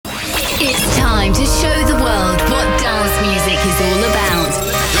It's time to show the world what dance music is all about.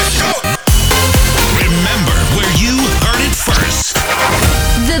 Let's go! Remember where you heard it first.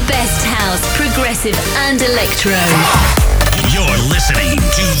 The best house, progressive and electro. You're listening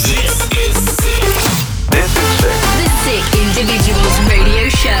to This Is Sick. This is Sick. The Sick Individuals Radio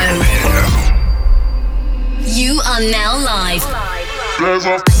Show. You are now live.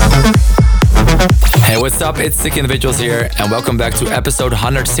 Hey, what's up? It's Sick Individuals here, and welcome back to episode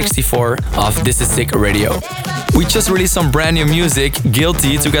 164 of This Is Sick Radio. We just released some brand new music,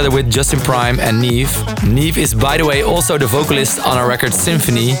 Guilty, together with Justin Prime and Neve. Neve is, by the way, also the vocalist on our record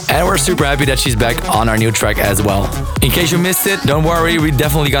Symphony, and we're super happy that she's back on our new track as well. In case you missed it, don't worry, we're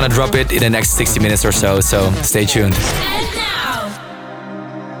definitely gonna drop it in the next 60 minutes or so stay tuned.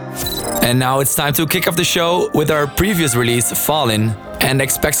 And now it's time to kick off the show with our previous release, Fallen, and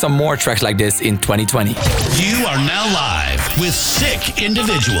expect some more tracks like this in 2020. You are now live with Sick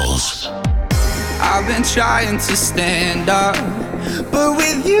Individuals. I've been trying to stand up, but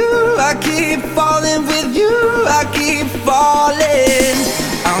with you I keep falling, with you I keep falling.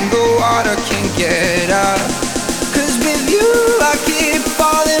 I'm the water, can't get up, cause with you I keep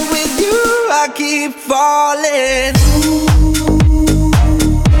falling, with you I keep falling.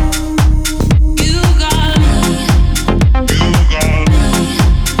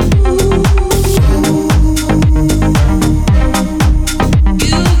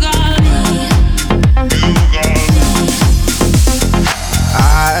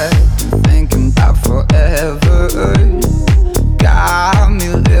 Got me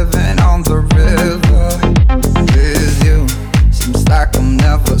living on the river with you. Seems like I'm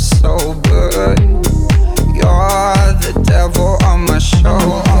never sober. You're the devil on my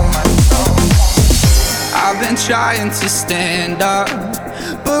shoulder. I've been trying to stand up,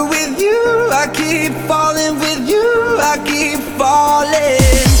 but with you I keep falling, with you I keep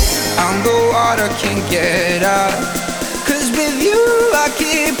falling. I'm the water, can't get up, cause with you I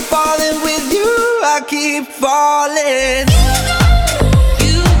keep falling, with you I keep falling.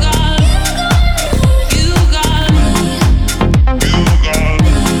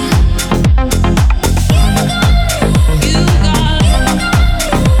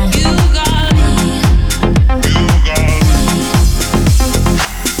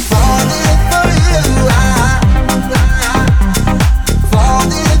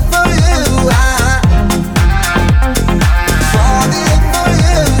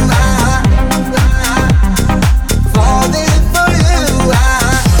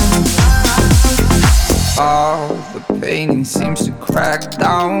 Painting seems to crack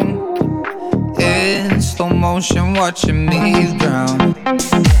down in slow motion, watching me drown.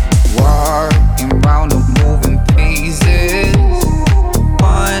 Walking round the moving pieces,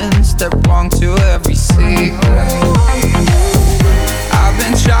 one step wrong to every secret. I've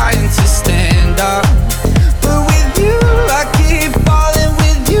been trying to stand up, but with you I keep falling,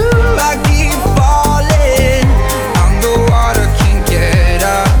 with you I keep falling. I'm the water, can't get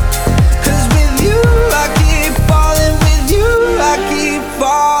up, cause with you I keep falling, with you I keep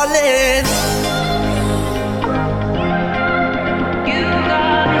falling.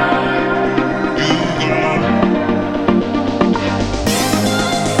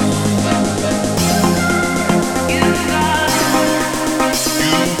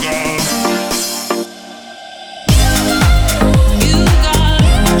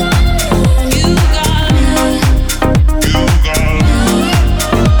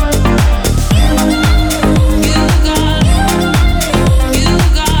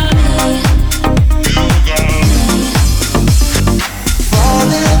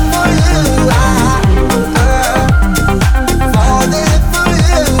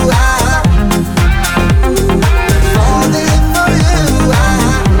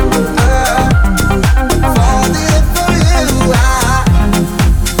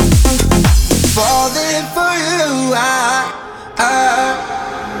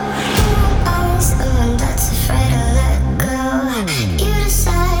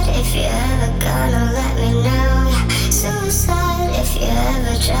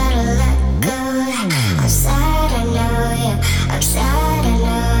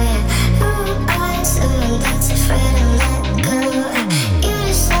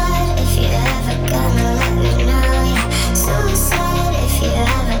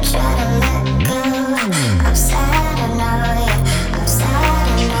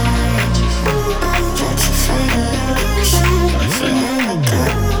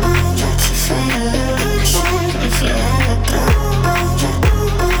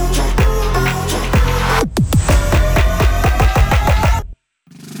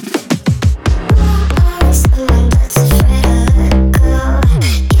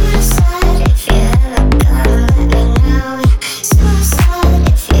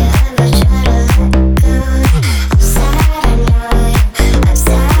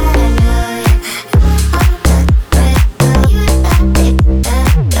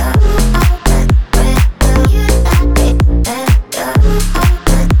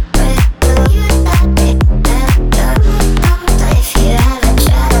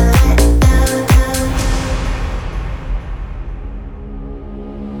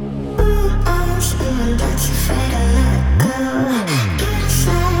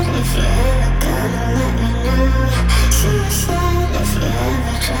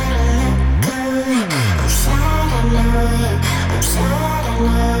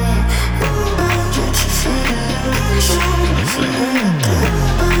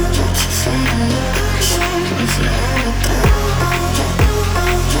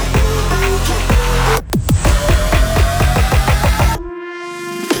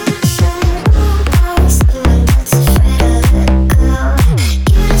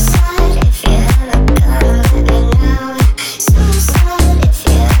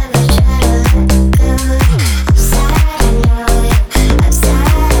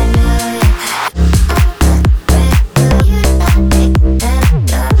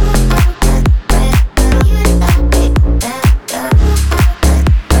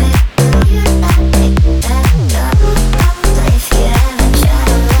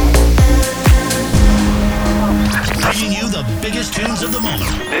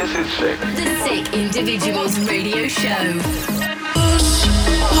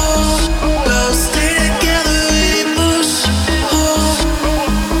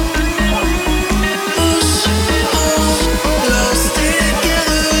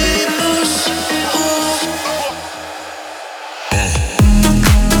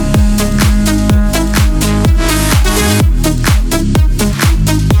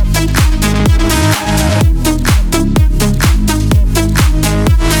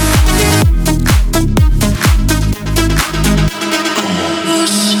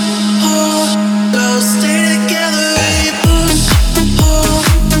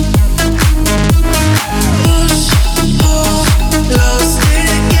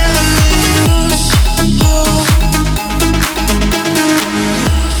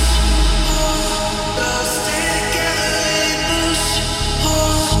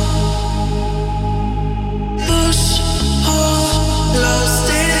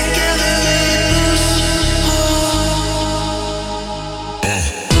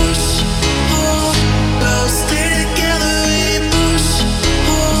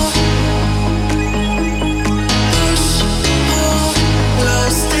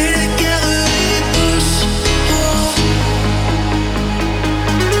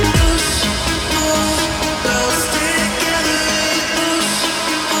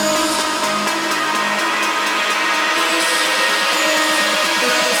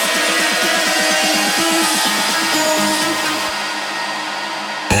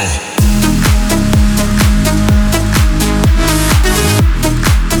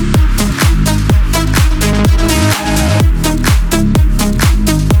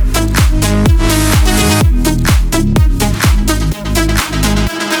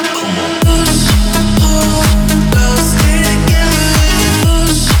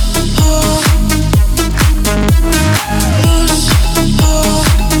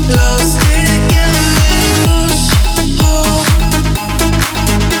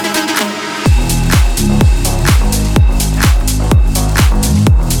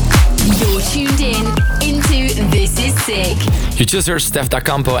 You just heard Steph Da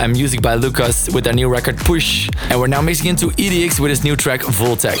Campo and music by Lucas with their new record Push. And we're now mixing into EDX with his new track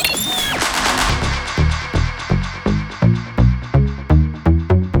Voltec.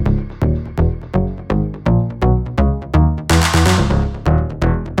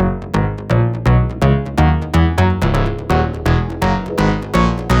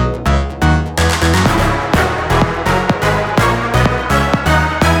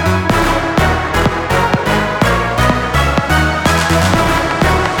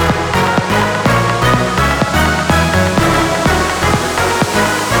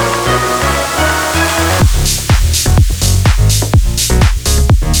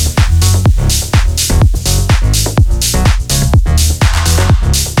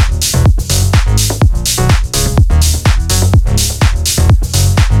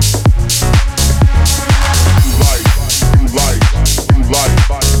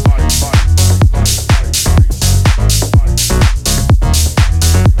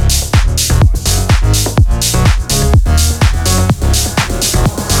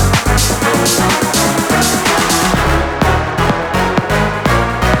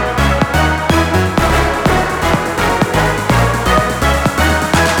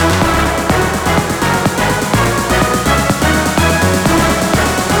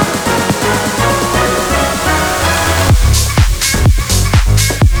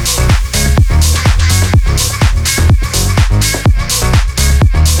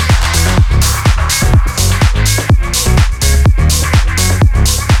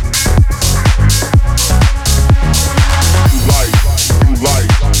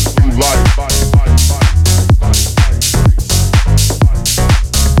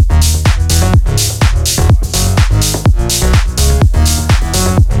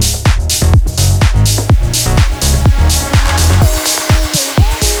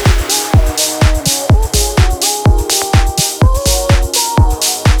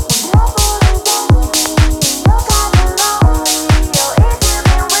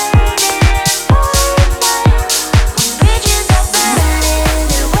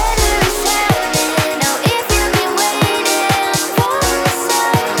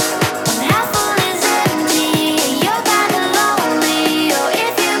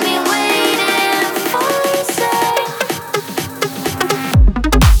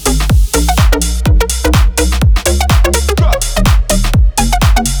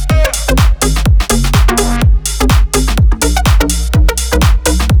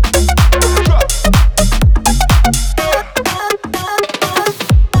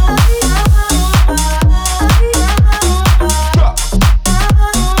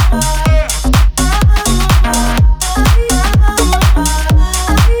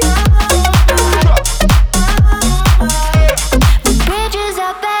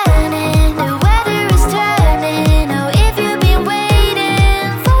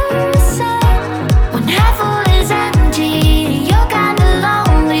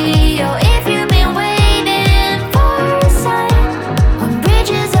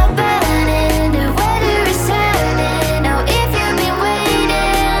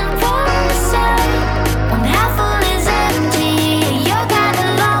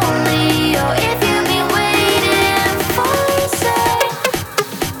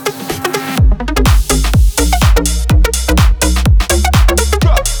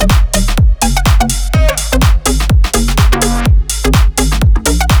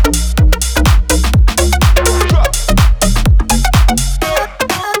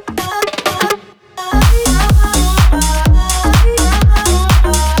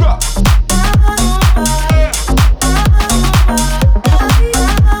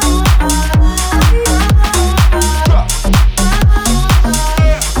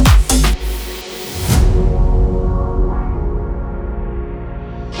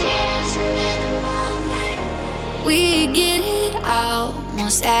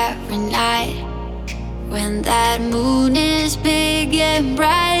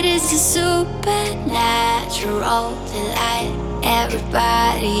 night is a supernatural delight.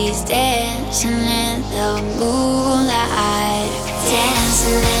 Everybody's dancing in the moonlight.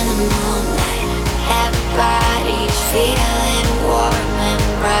 Dancing in the moonlight. Everybody's feeling warm and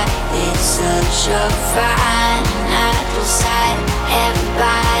bright. It's such a fine natural sight.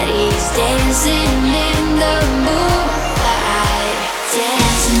 Everybody's dancing in the moonlight.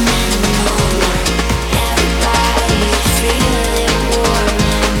 Dancing in the moonlight. Everybody's feeling warm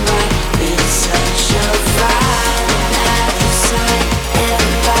and bright. It's such a fine natural sight.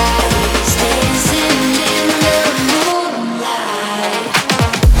 Everybody's dancing in the moonlight.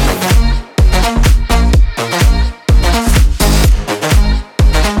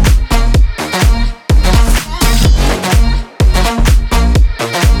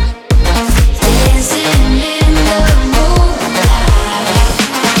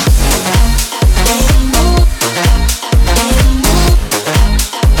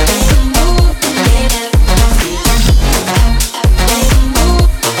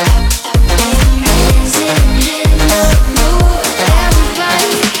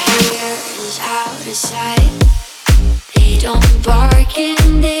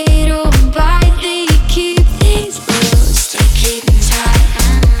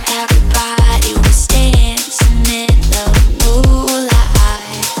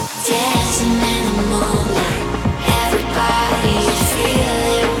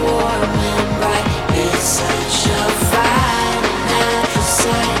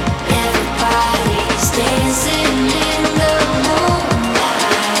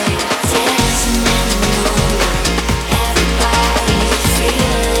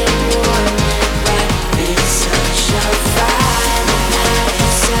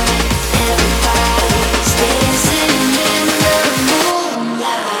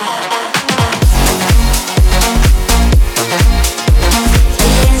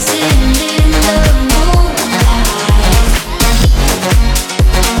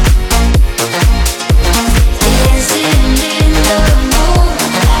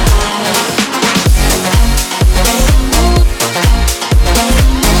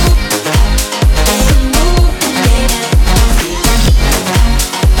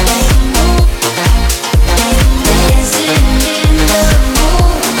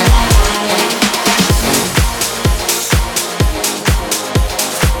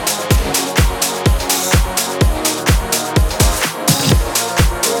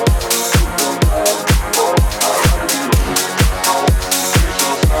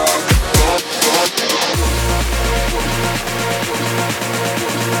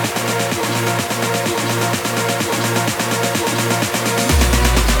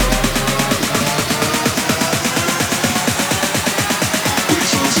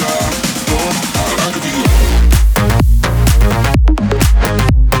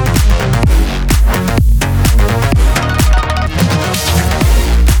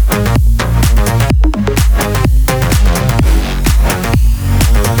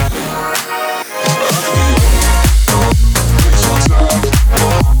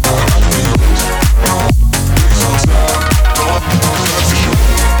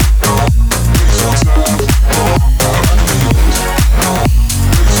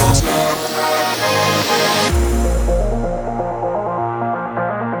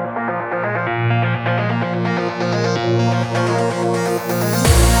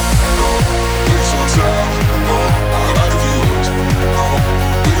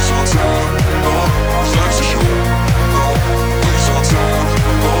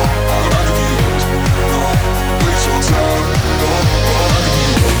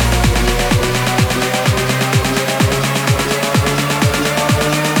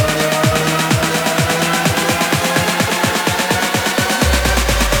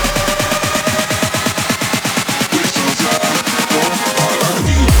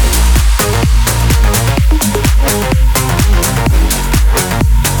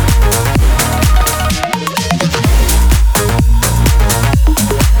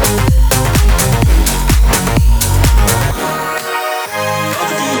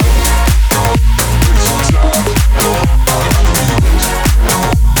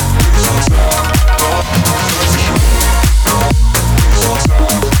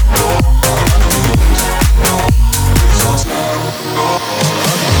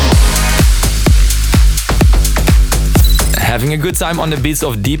 Having a good time on the beats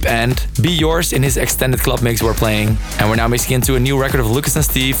of Deep End, Be Yours in his extended club mix we're playing. And we're now mixing into a new record of Lucas and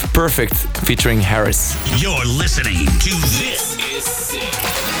Steve, Perfect, featuring Harris. You're listening to This Is Sick.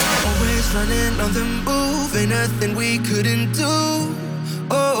 Always running on the move, ain't nothing we couldn't do. Oh,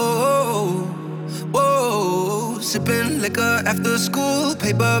 oh, oh, oh. sipping liquor after school,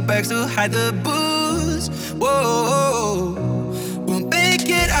 paper bags to hide the booze. Whoa, we'll make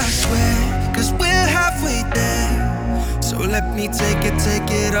it, I swear, 'cause we're halfway there. So let me take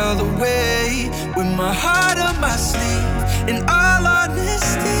it all the way. With my heart on my sleeve, in all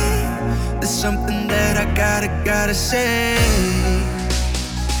honesty, there's something that I gotta say.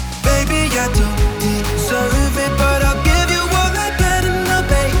 Baby, I don't deserve it, but I'll give you all I got and I'll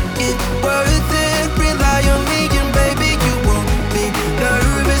make it worth it. Rely on me and baby, you won't be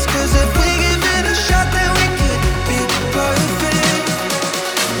nervous, 'cause if we give it a shot, then we could be perfect.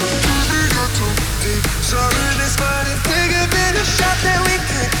 Baby, I don't deserve this, but if we give it a shot, then we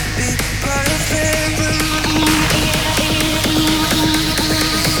could be perfect.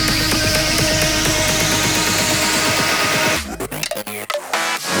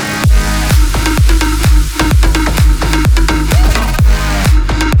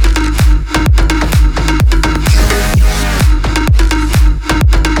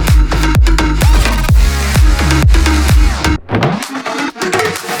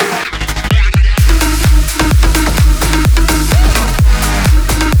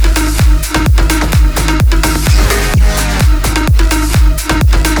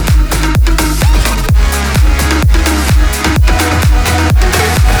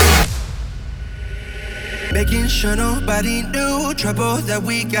 Making sure nobody knew trouble that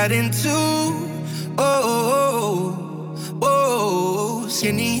we got into. Oh,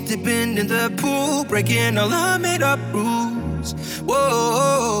 skinny dipping in the pool, breaking all our made up rules.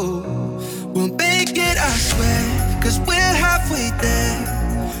 Whoa, we'll make it, I swear, 'cause we're halfway there.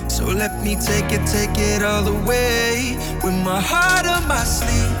 So let me take it all the way. With my heart on my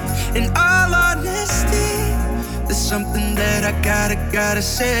sleeve, in all honesty, there's something that I gotta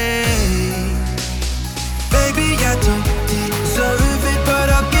say. Baby, I don't deserve it, but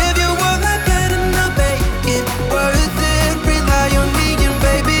I'll give you all I got and I'll make it worth it. Rely on me and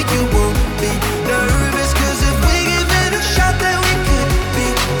baby, you won't be nervous, 'cause if we give it a shot, then we could be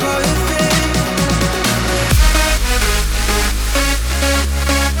perfect.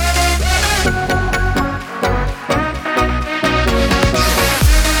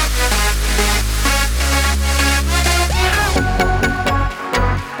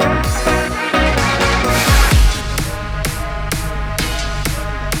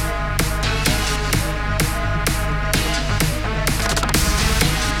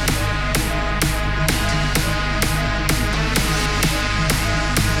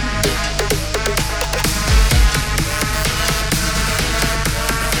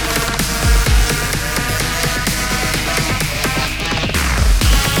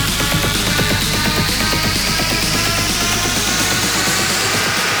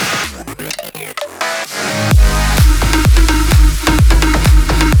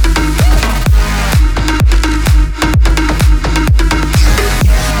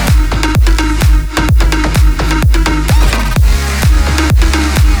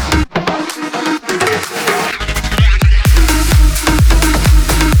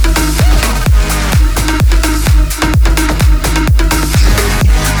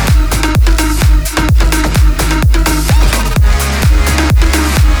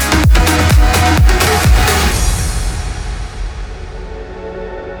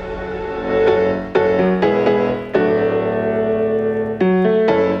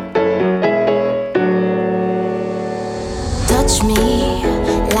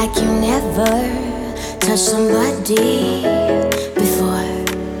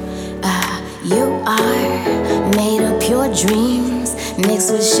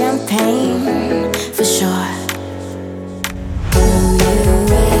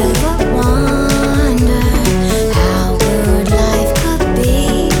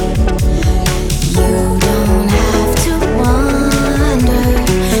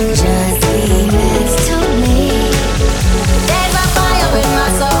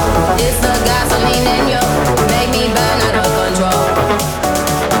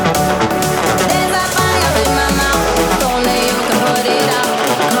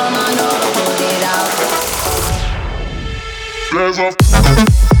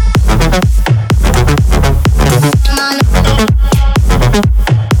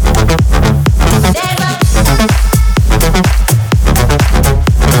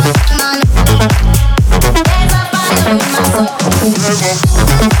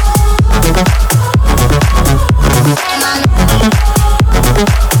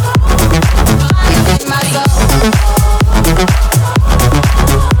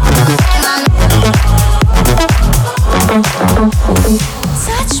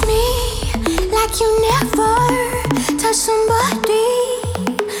 Touch me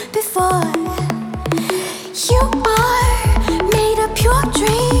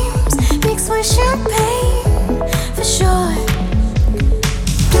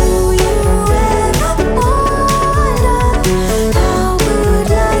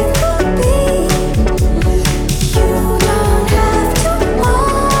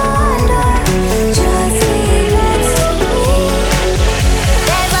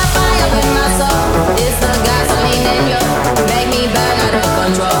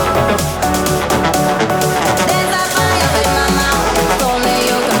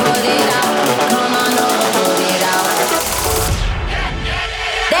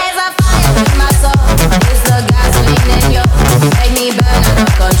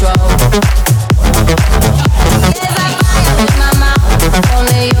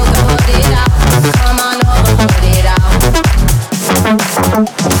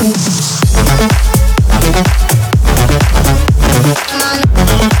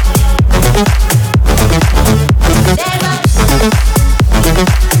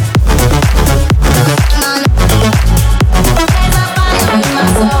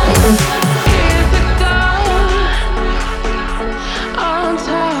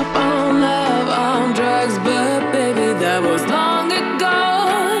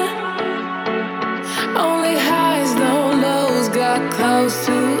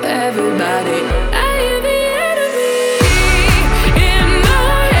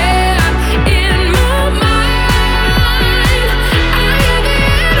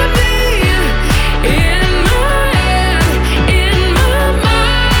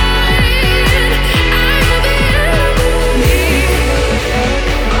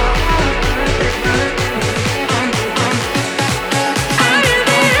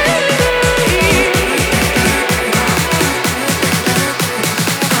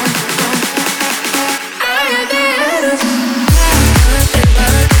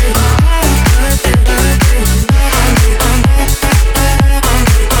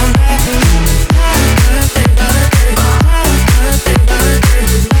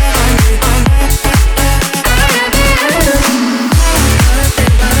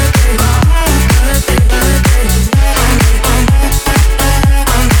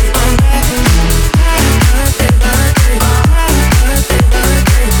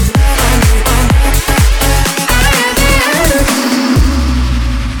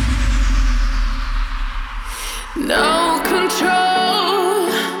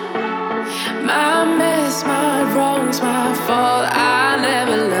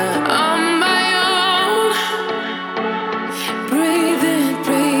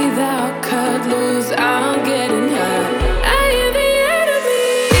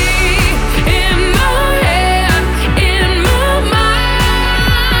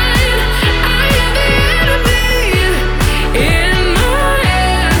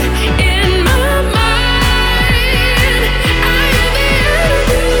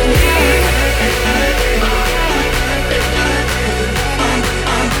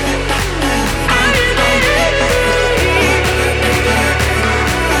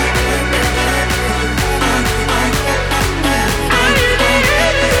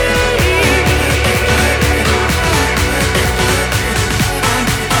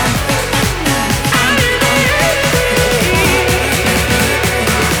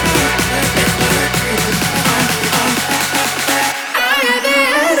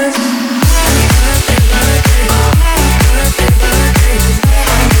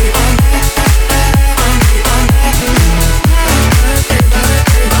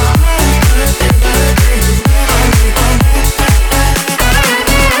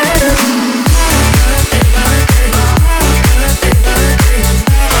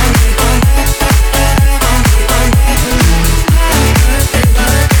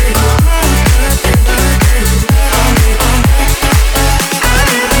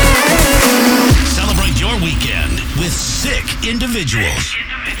Individuals.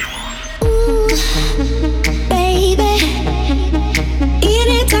 Ooh, baby,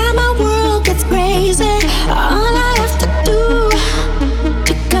 anytime my world gets crazy, all I have to do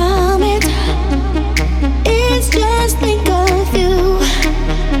to calm it is just think of you.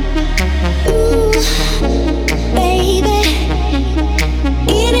 Ooh, baby,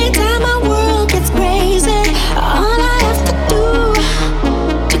 anytime my world gets crazy, all I have to do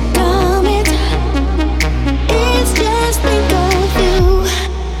to calm it is just think of you.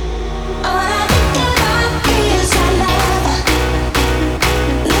 All I think about is our love.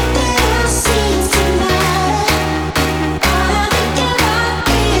 Nothing else seems to matter. All I think about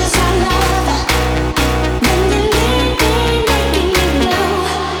is our love. When you leave me, making me blue.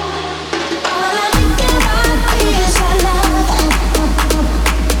 All I think about is our love.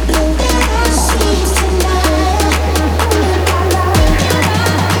 Nothing else seems to matter. All I think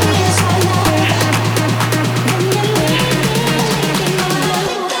about is our love. When you leave me, making me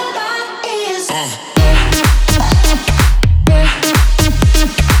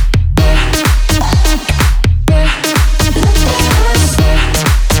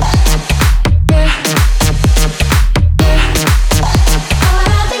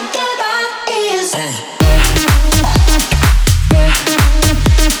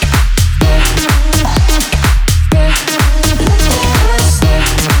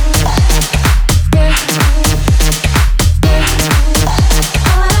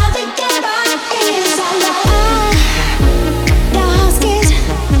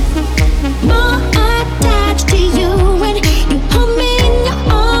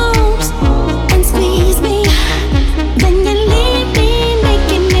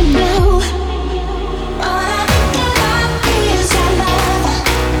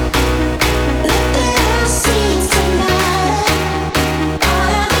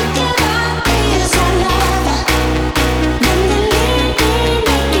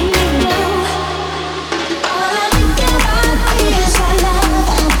All I think about is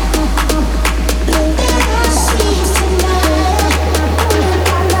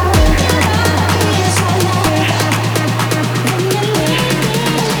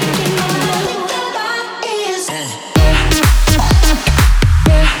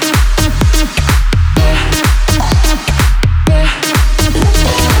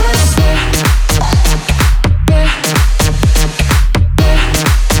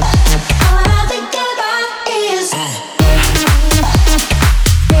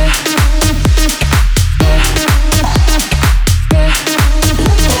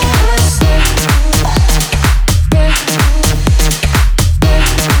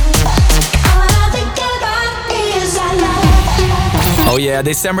Yeah,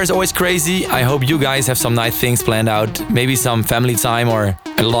 December is always crazy. I hope you guys have some nice things planned out. Maybe some family time or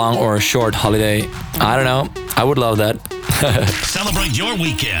a long or a short holiday. I don't know. I would love that. Celebrate your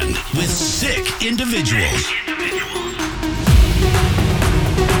weekend with Sick Individuals.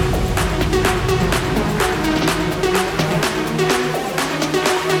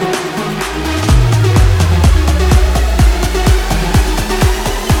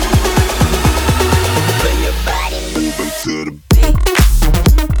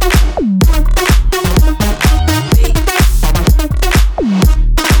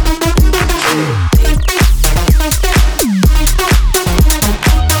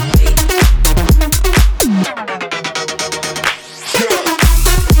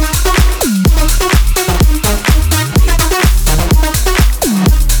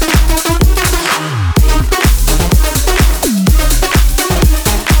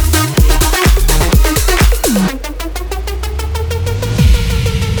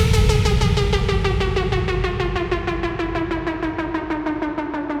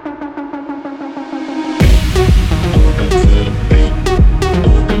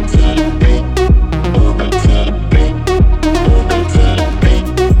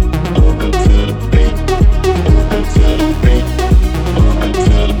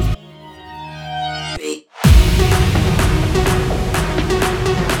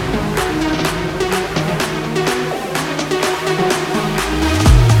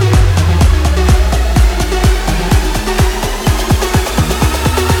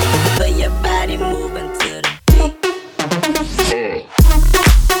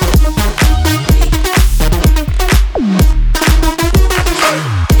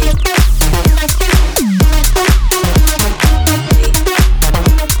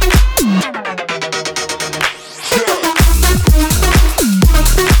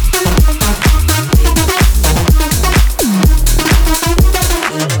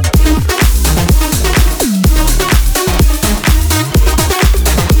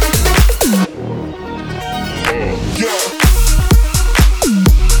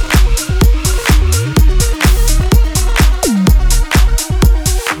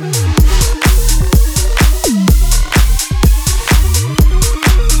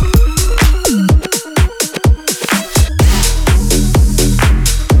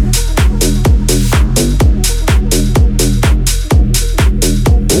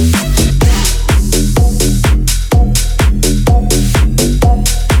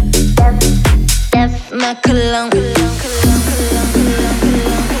 my cologne.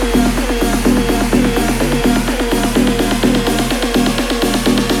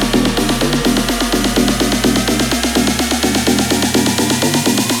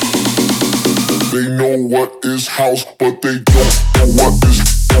 They know what is house, but they don't know what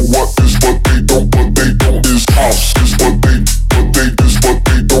is what they don't, but they don't is house. Is what they is what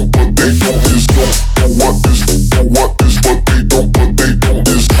they don't, but they don't is don't know what is what they don't, but they don't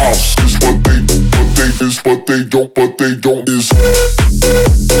is house. Is what they is what they don't, but they don't is.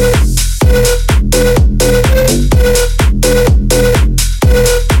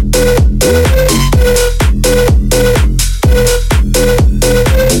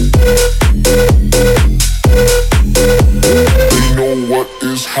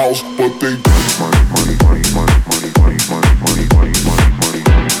 House, but they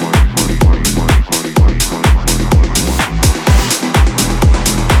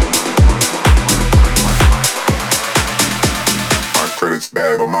my credit's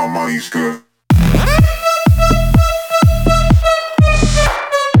bad, but my money's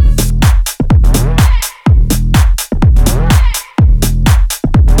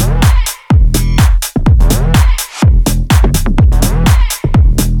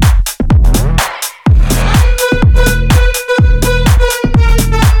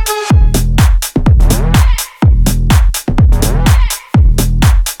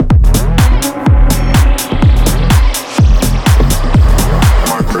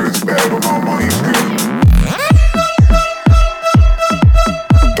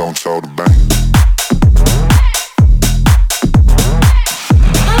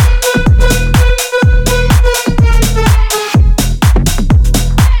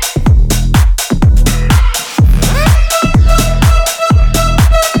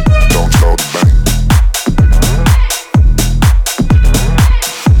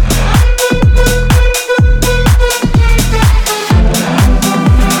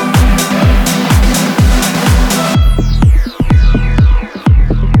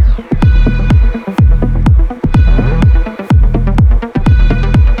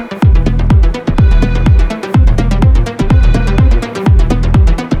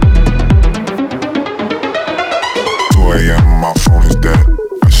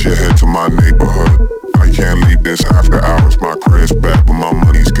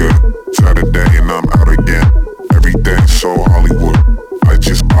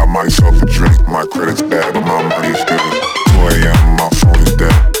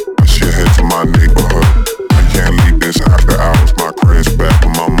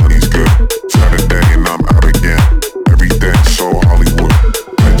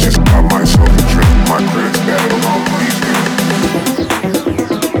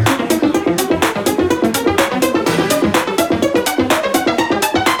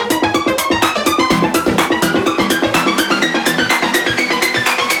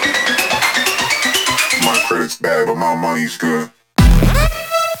good.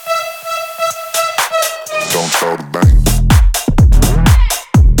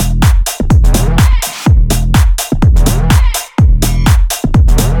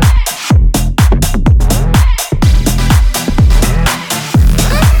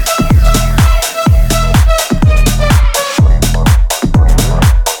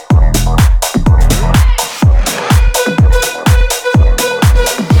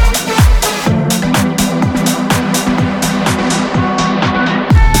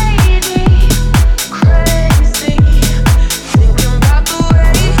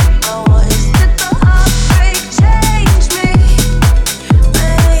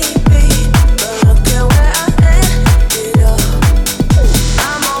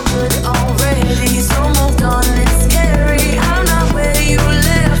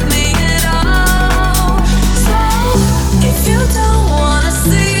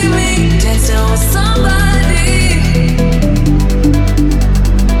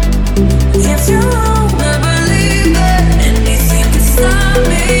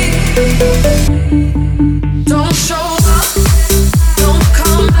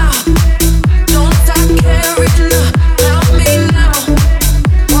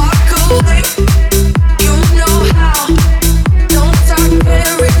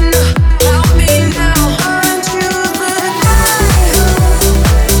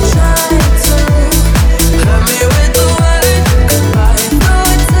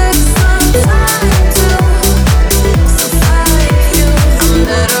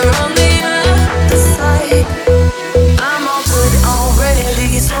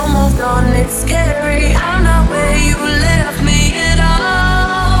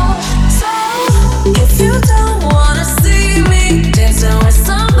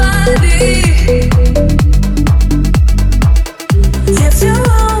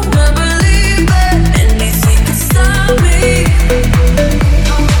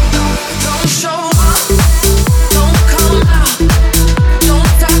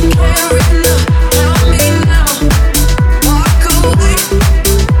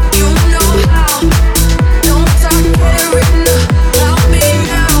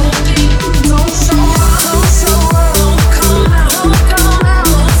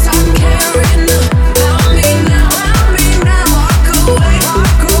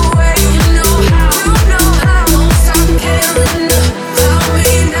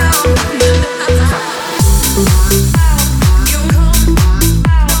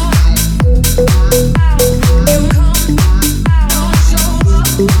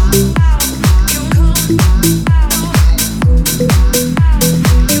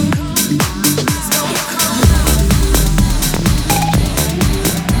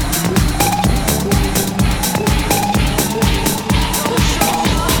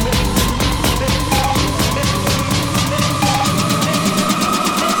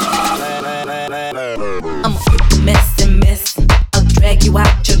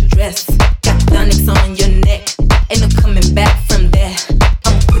 out your dress. Got Onyx on your neck, ain't no coming back from there.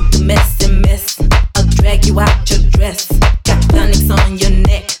 I'll put the mess in mess, I'll drag you out your dress. Got Onyx on your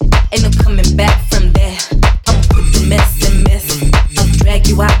neck, ain't no coming back from there. I'll put the mess in mess, I'll drag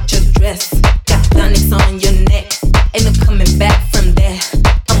you out your dress. Got Onyx on your neck, ain't no coming back from there.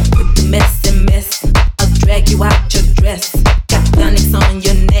 I'll put the mess in mess, I'll drag you out your dress. Got Onyx on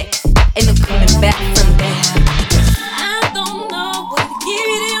your neck, ain't no coming back from there. I don't know what to give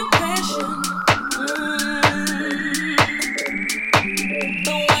you the impression.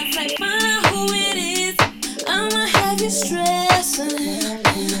 But once I find out who it is, I'ma have you stressing.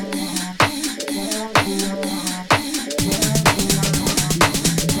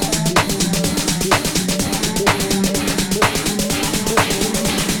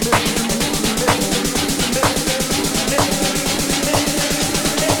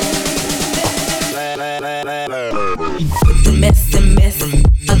 Mess and mess,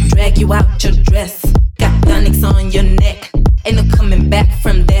 I'll drag you out your dress. Got Onyx on your neck, ain't no coming back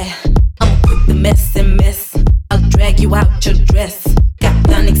from there. I'ma put the mess and mess, I'll drag you out your dress.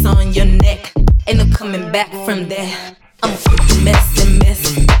 Got Onyx on your neck, ain't no coming back from there. I'ma put the mess and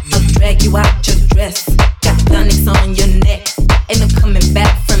mess, I'll drag you out your dress. Got Onyx on your neck, ain't no coming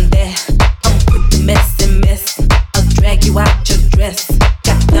back from there. I'ma put the mess and mess, I'll drag you out your dress.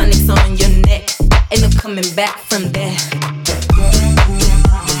 Got Onyx on your neck, ain't no coming back from there.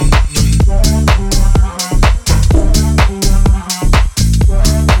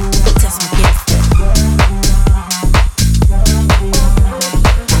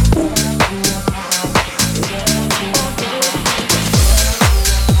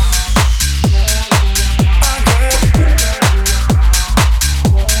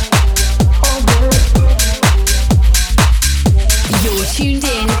 You're tuned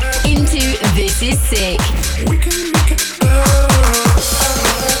in into This Is Sick.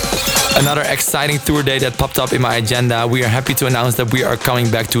 Another exciting tour day that popped up in my agenda. We are happy to announce that we are coming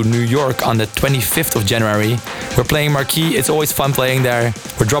back to New York on the 25th of January. We're playing Marquee. It's always fun playing there.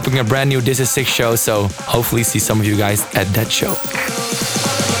 We're dropping a brand new This Is Sick show, so hopefully see some of you guys at that show.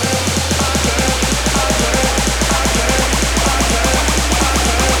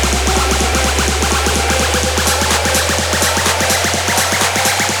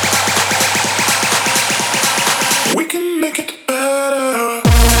 We can make it better.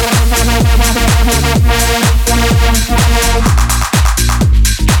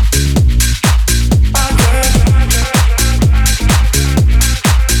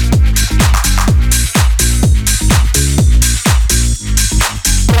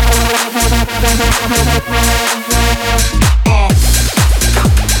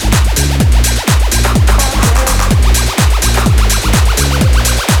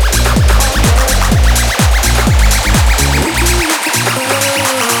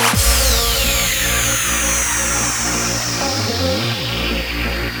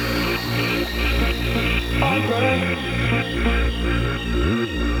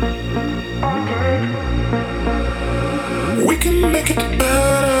 We can make it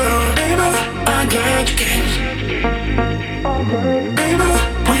better. Baby, I got the keys. Baby,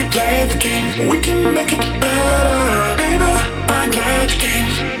 we play the game. We can make it better. Baby, I got the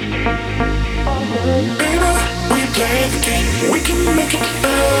keys. Baby, we play the game. We can make it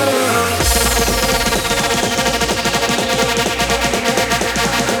better.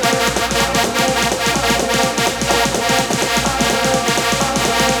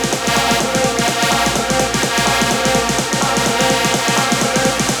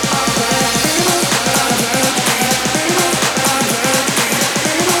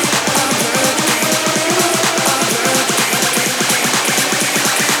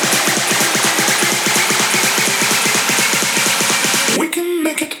 We can make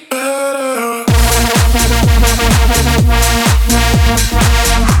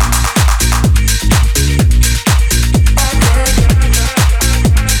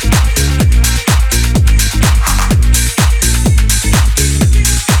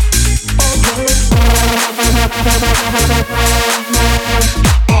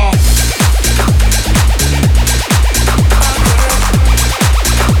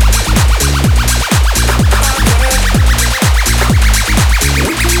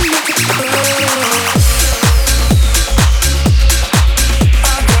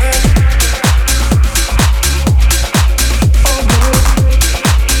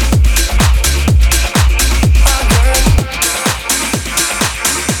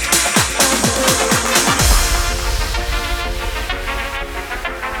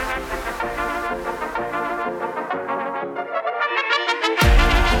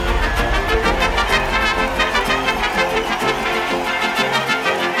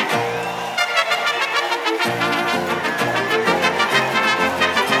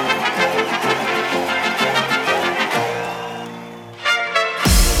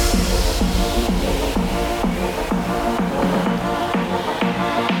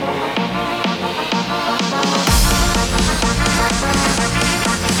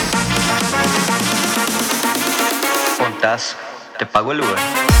Pontas, te pago el Uber.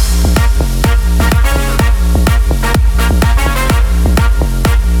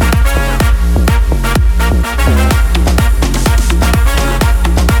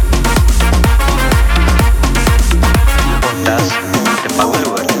 Pontas, te pago el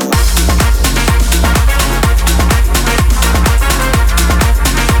Uber.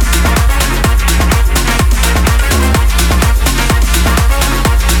 Te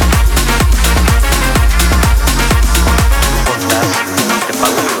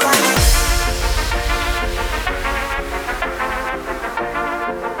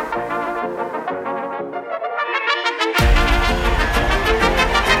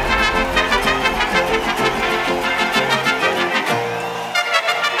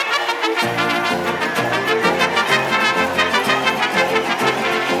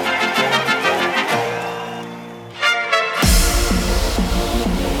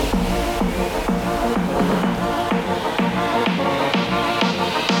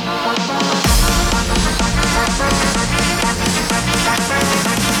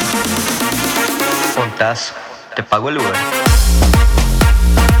Uber. Pontas, te pago el Uber.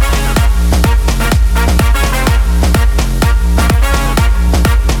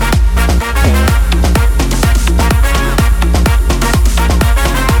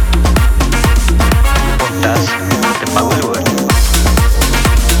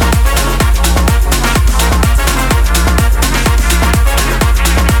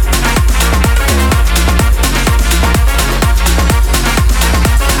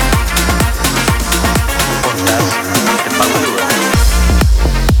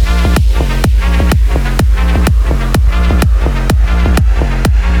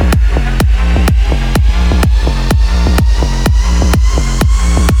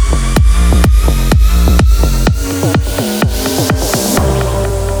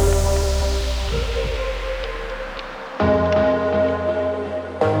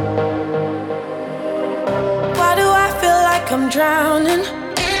 I'm drowning,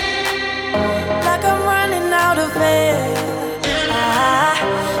 like I'm running out of air.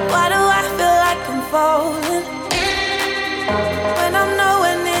 Why do I feel like I'm falling when I'm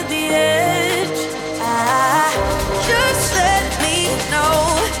nowhere near the edge? Just let me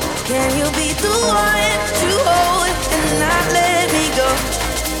know, can you be the one to hold and not let me go?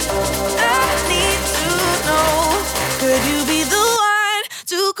 I need to know, could you be the one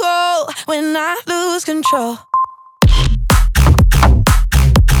to call when I lose control?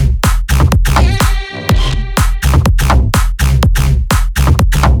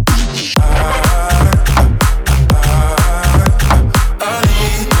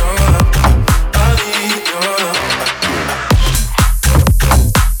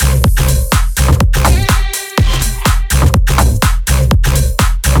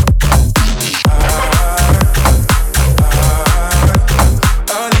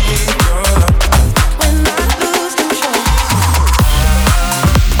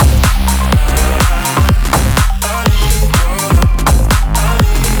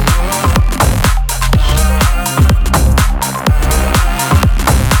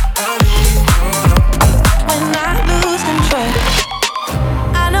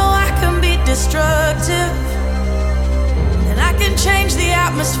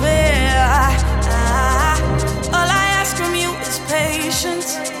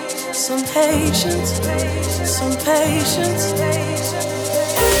 Some patience. Just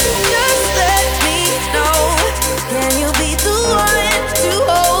let me know, can you be the one to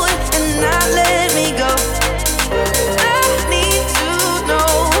hold and not let me go? I need to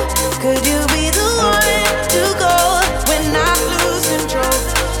know, could you be the one to go when I lose control?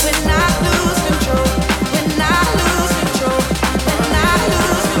 When I lose control? When I lose control? When I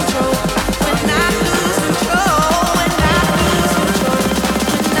lose control? When I lose control? When I lose control?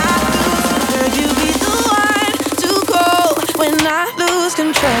 When I lose, could you be the one to go when I lose control? When I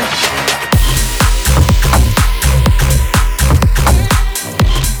lose control.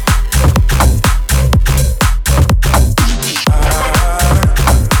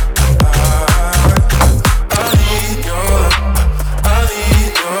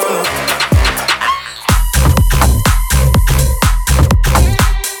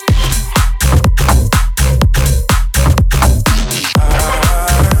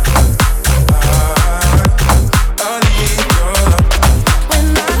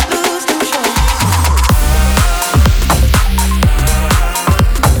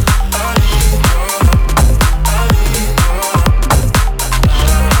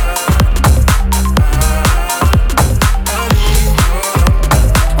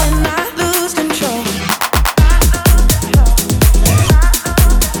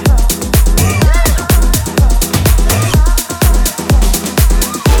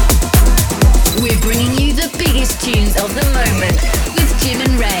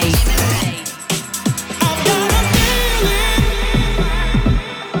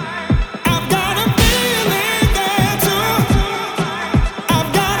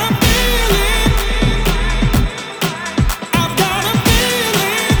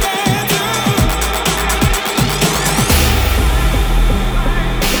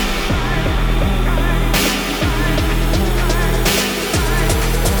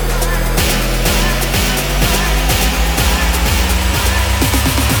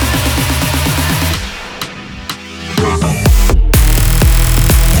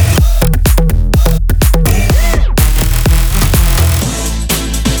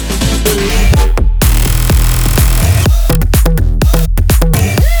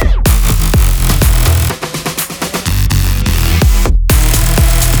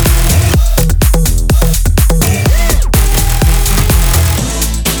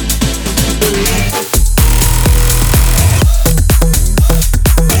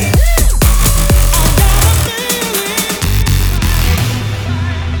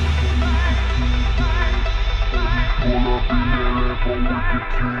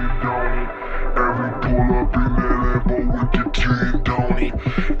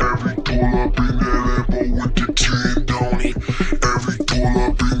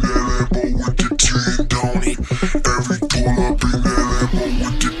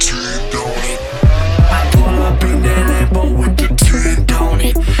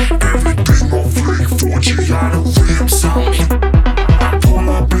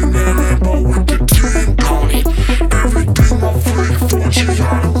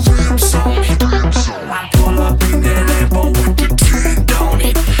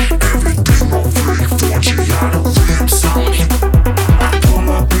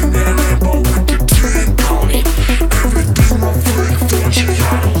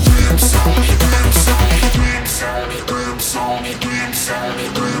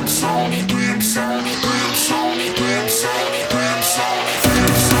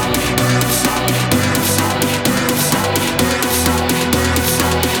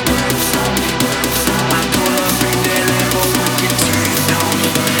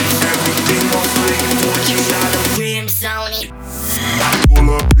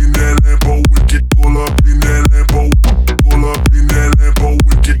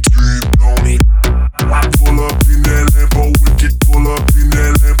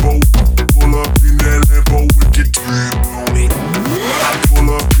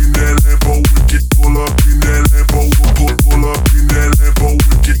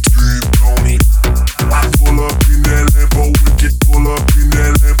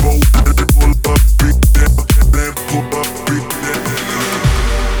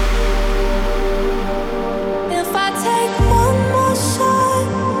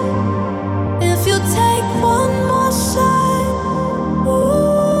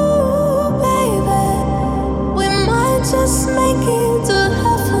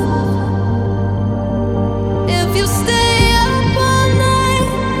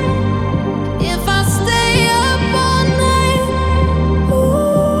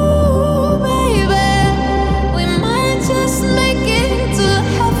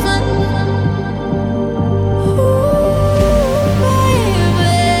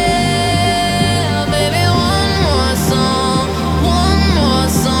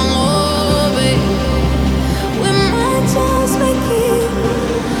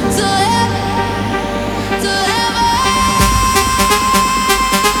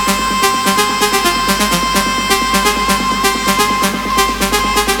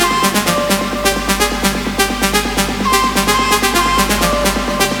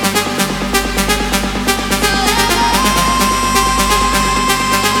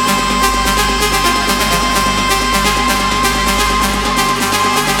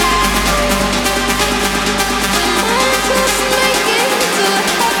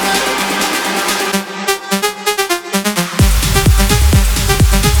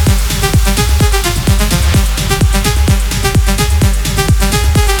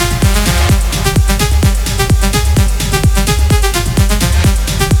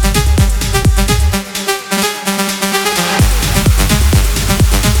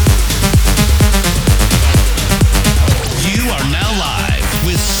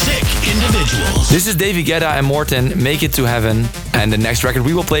 This is David Guetta and Morten, Make It to Heaven. And the next record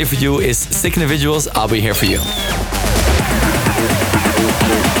we will play for you is Sick Individuals, I'll Be Here For You.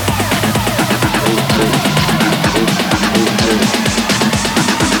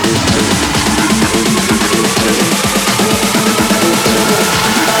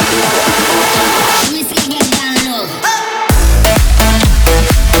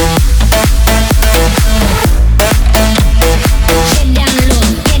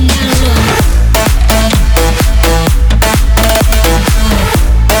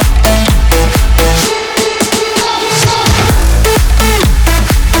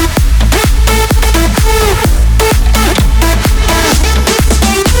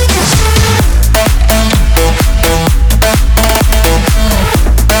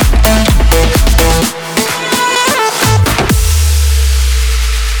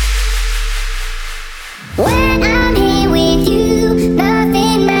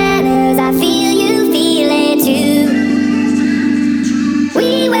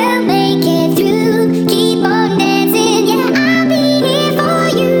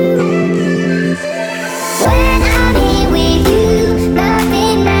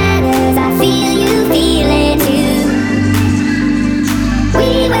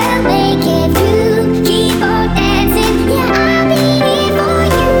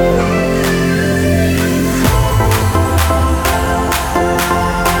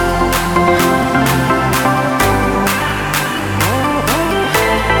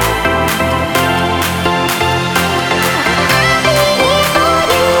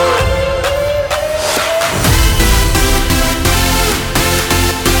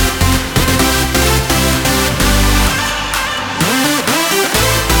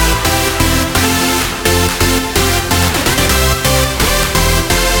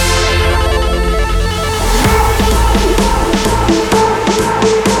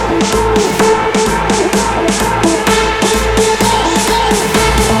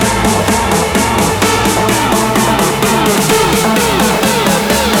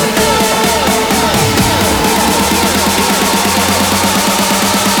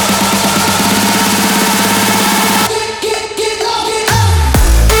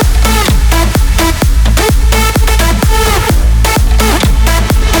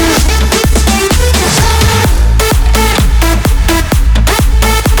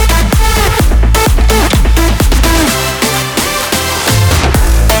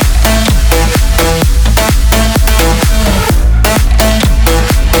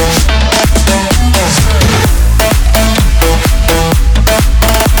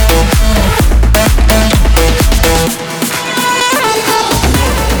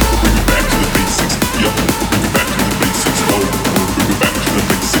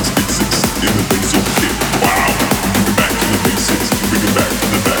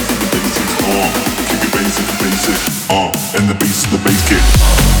 make it.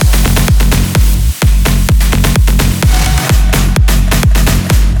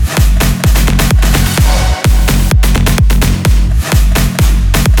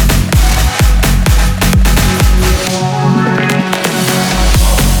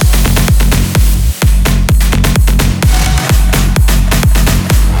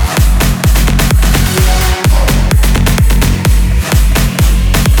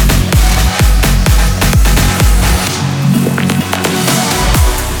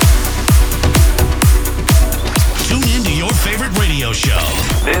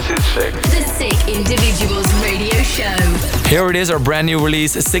 Here it is, our brand new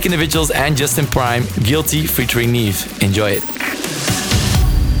release, Sick Individuals and Justin Prime, Guilty featuring Neve. Enjoy it.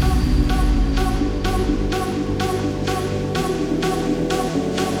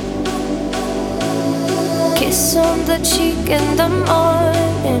 Kiss on the cheek in the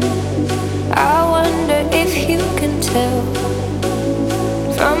morning. I wonder if you can tell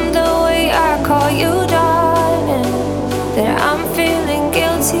from the way I call you darling that I'm feeling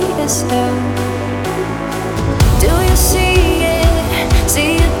guilty as hell. Do you see it?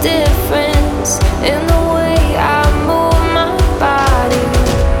 See a difference in the way I move my body?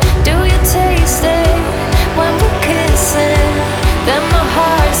 Do you taste it when we're kissing? Then my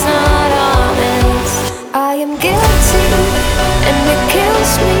heart's not honest. I am guilty and it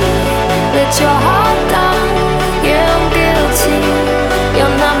kills me. Let your heart down. Yeah, I'm guilty.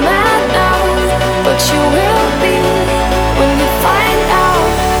 You're not mad now, but you will be when you find out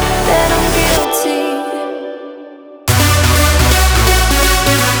that I'm guilty.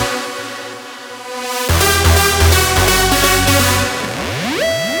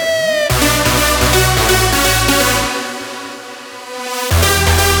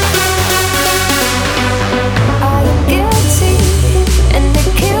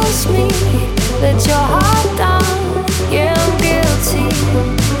 Let your heart down, yeah, I'm guilty.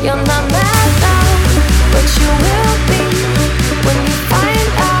 You're not mad now, but you will be when you find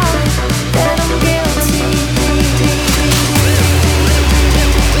out that I'm guilty.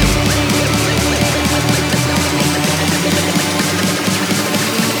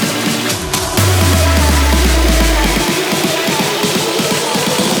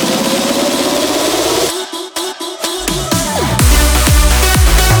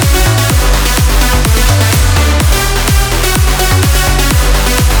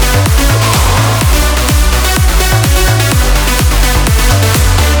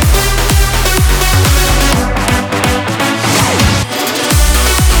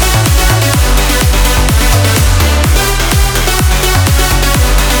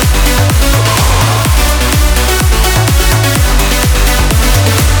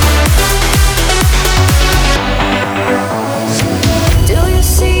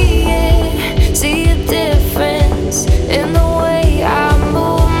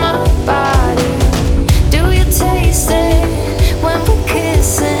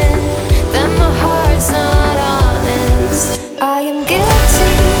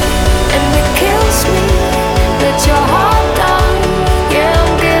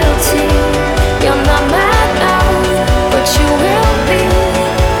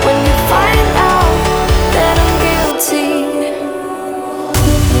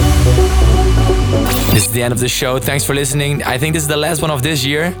 The end of the show. Thanks for listening. I think this is the last one of this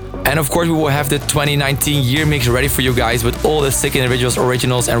year. And of course, we will have the 2019 year mix ready for you guys with all the Sick Individuals,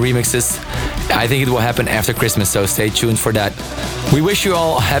 originals, and remixes. I think it will happen after Christmas, so stay tuned for that. We wish you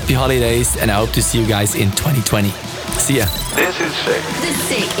all happy holidays, and I hope to see you guys in 2020. See ya. This is Sick. The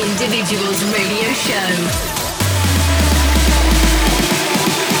Sick Individuals Radio Show.